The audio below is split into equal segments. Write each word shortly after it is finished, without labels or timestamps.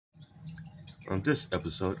On this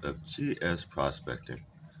episode of GS Prospecting,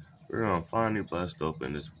 we're going to finally bust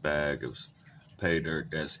open this bag of Paydirt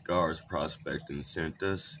that Scars Prospecting sent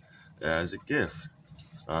us as a gift.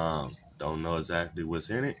 Don't know exactly what's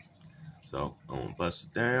in it, so I'm going to bust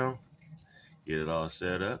it down, get it all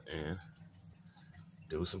set up, and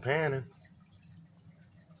do some panning.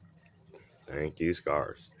 Thank you,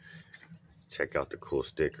 Scars. Check out the cool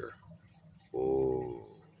sticker. Oh.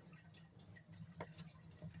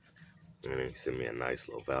 And they sent me a nice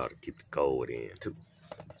little valve to keep the cold in, too.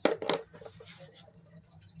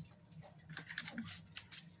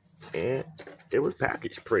 And it was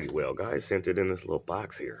packaged pretty well. Guys sent it in this little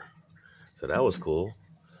box here. So that was cool.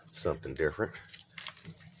 Something different.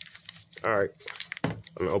 All right. I'm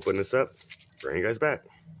going to open this up. Bring you guys back.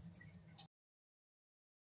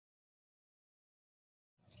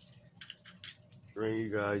 Bring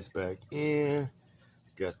you guys back in.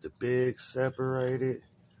 Got the big separated.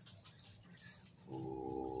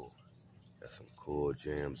 Ooh. Got some cool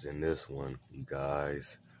gems in this one, you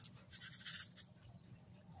guys.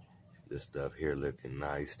 This stuff here looking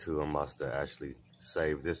nice too. I must have actually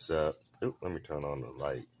saved this up. Oop, let me turn on the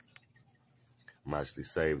light. I'm actually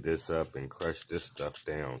save this up and crush this stuff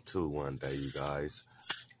down too one day, you guys.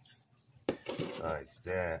 Like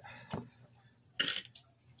that.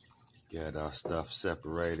 Get our stuff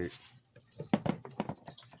separated.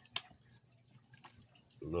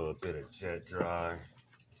 A little bit of jet dry.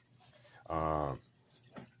 I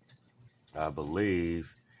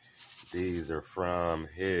believe these are from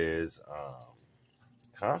his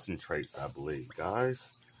concentrates, I believe, guys.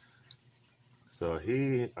 So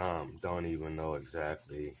he don't even know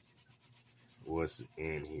exactly what's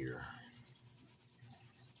in here.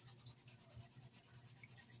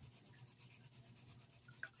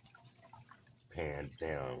 Pan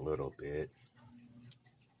down a little bit.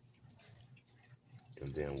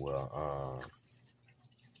 And then we'll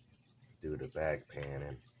do the back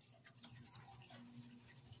panning.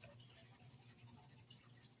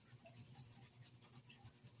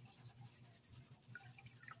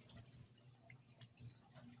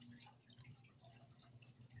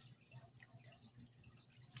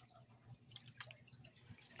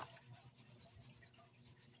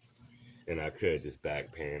 And I could just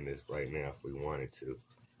back pan this right now if we wanted to.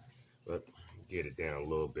 But get it down a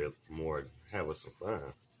little bit more, have us some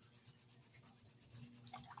fun.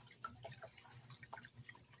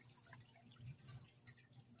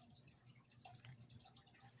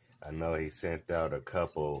 I know he sent out a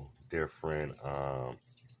couple different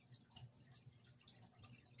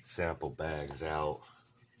sample bags out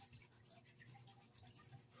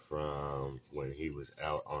from when he was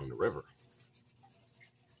out on the river.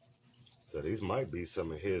 So these might be some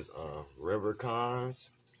of his river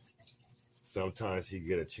cons. Sometimes he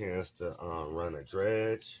get a chance to run a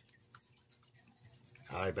dredge,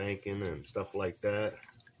 high banking and stuff like that.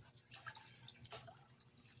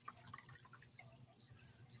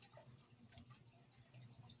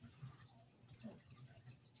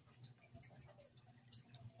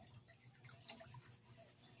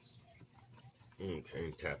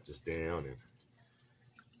 Okay, tap this down and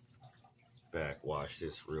backwash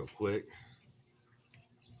this real quick.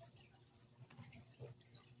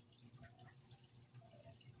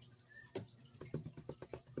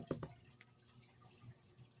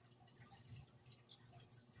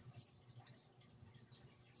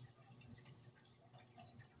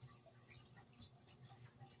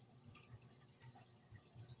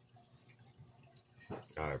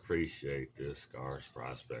 I appreciate this, Scars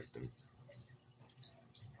Prospecting.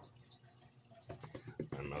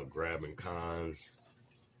 I know grabbing cons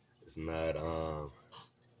is not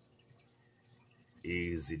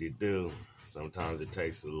easy to do. Sometimes it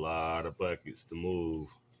takes a lot of buckets to move.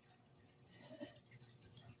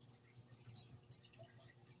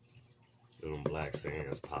 And them black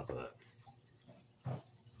sands pop up.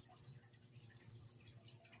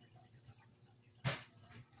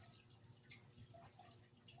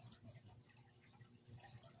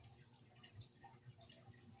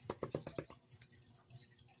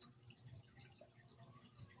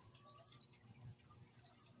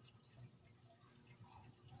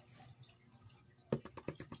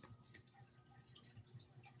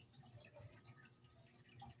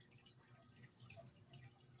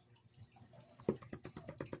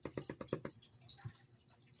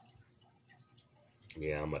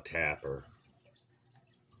 Yeah, I'm a tapper.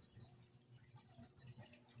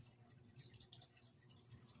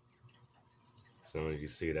 As soon as you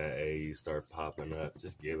see that A start popping up,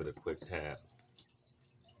 just give it a quick tap.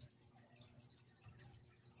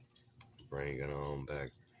 Bring it on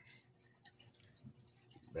back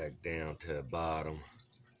down to the bottom.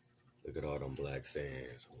 Look at all them black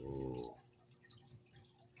sands. Ooh.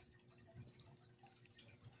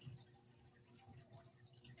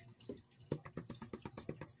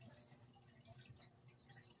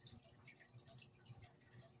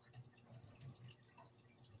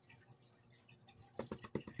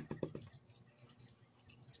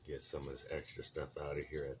 Get some of this extra stuff out of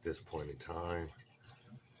here at this point in time.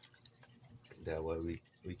 That way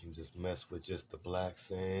we can just mess with just the black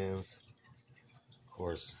sands. Of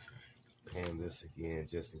course, pan this again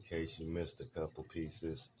just in case you missed a couple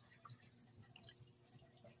pieces.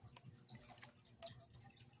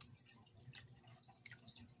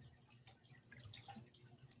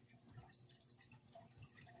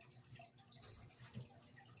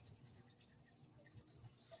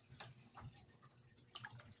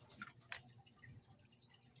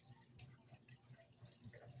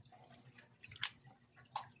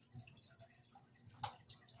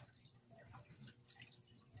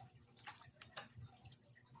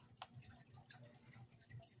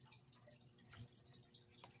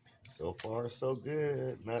 So far, so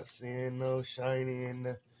good. Not seeing no shiny in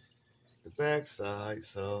the backside,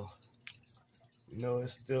 so you know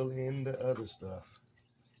it's still in the other stuff.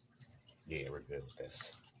 Yeah, we're good with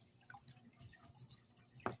this.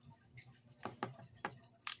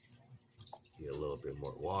 Get a little bit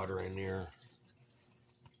more water in there.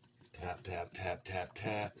 Tap, tap, tap, tap,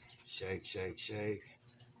 tap. Shake, shake, shake.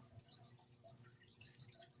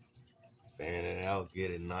 Fan it out, get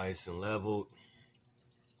it nice and leveled.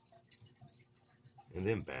 And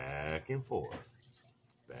then back and forth.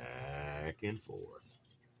 Back and forth.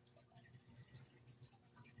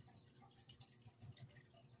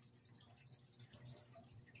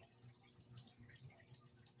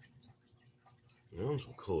 Those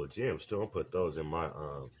some cool gems. Still, I'll put those in my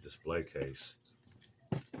display case.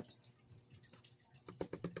 A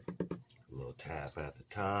little tap at the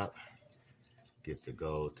top. Get the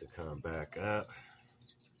gold to come back up.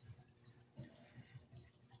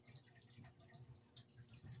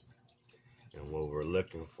 And what we're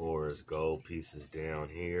looking for is gold pieces down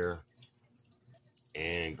here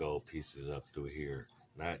and gold pieces up through here.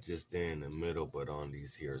 Not just in the middle, but on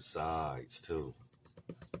these here sides too.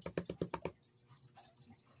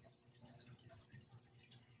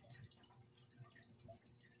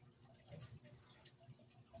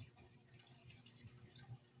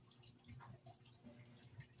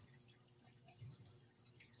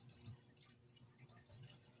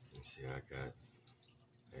 See, I got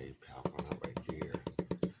a powder right here.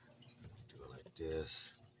 Do it like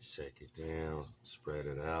this. Shake it down. Spread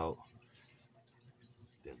it out.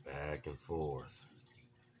 Then back and forth.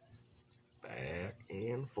 Back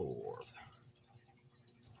and forth.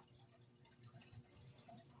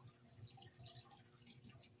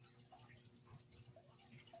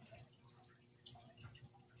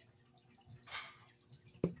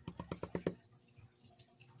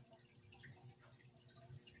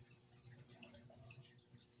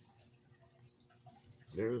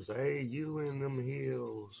 There's AU in them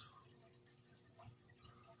hills.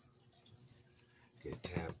 Get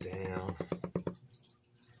tapped down.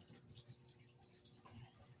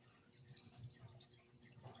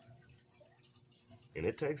 And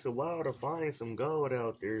it takes a while to find some gold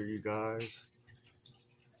out there, you guys.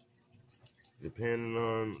 Depending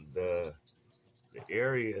on the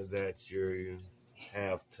area that you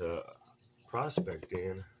have to prospect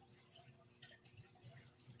in.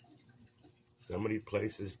 Some of these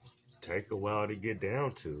places take a while to get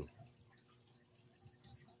down to.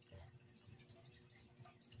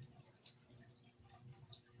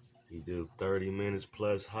 You do 30 minutes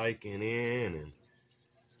plus hiking in and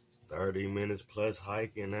 30 minutes plus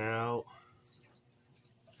hiking out.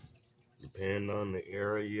 Depending on the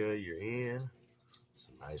area you're in.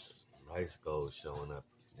 Some nice gold showing up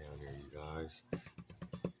down here, you guys.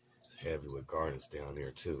 It's heavy with gardens down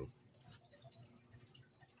there too.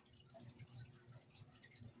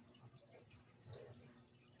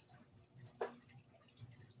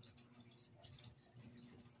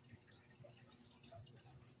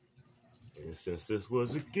 And since this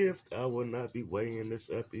was a gift, I will not be weighing this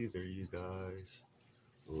up either, you guys.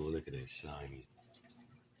 Oh, look at that shiny.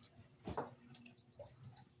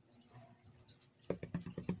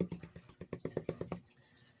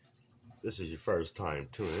 This is your first time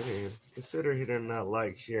tuning in. Consider hitting that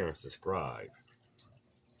like, share, and subscribe.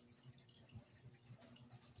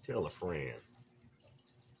 Tell a friend.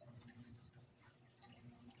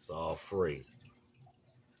 It's all free.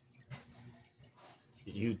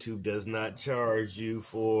 YouTube does not charge you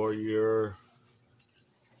for your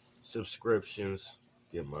subscriptions.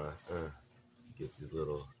 Get these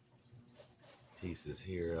little pieces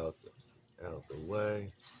here out the way.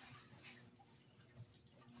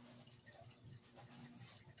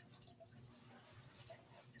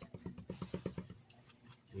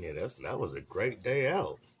 Yeah, that was a great day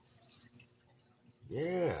out.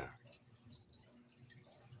 Yeah.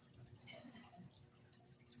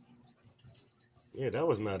 Yeah, that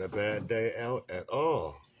was not a bad day out at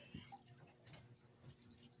all.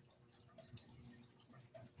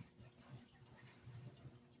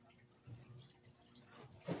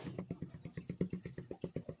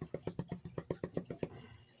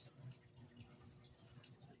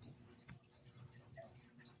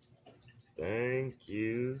 Thank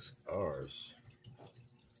you, Scars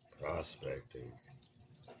Prospecting.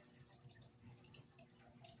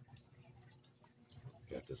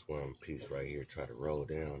 Got this one piece right here. Try to roll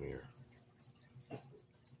down here.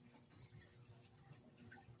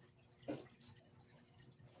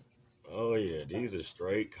 Oh yeah, these are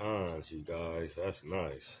straight cons, you guys. That's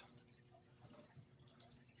nice.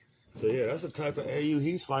 So yeah, that's the type of AU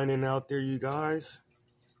he's finding out there, you guys.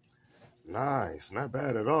 Nice, not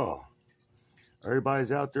bad at all.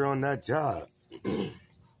 Everybody's out there on that job.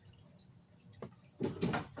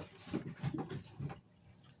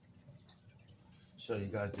 Show you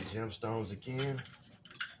guys the gemstones again.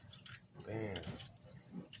 Bam.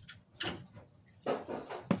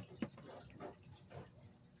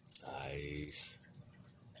 Nice.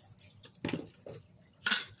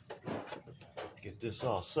 Get this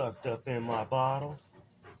all sucked up in my bottle.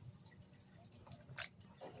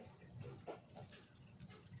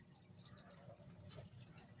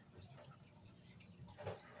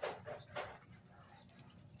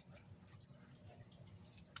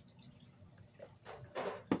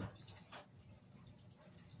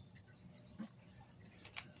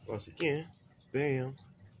 Once again, bam.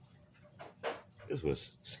 This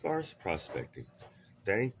was Scars Prospecting.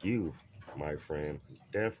 Thank you, my friend.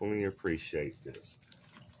 Definitely appreciate this.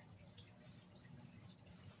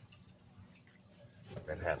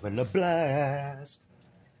 Been having a blast.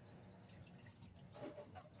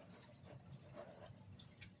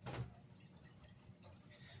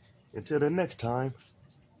 Until the next time,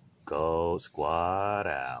 go squad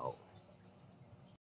out.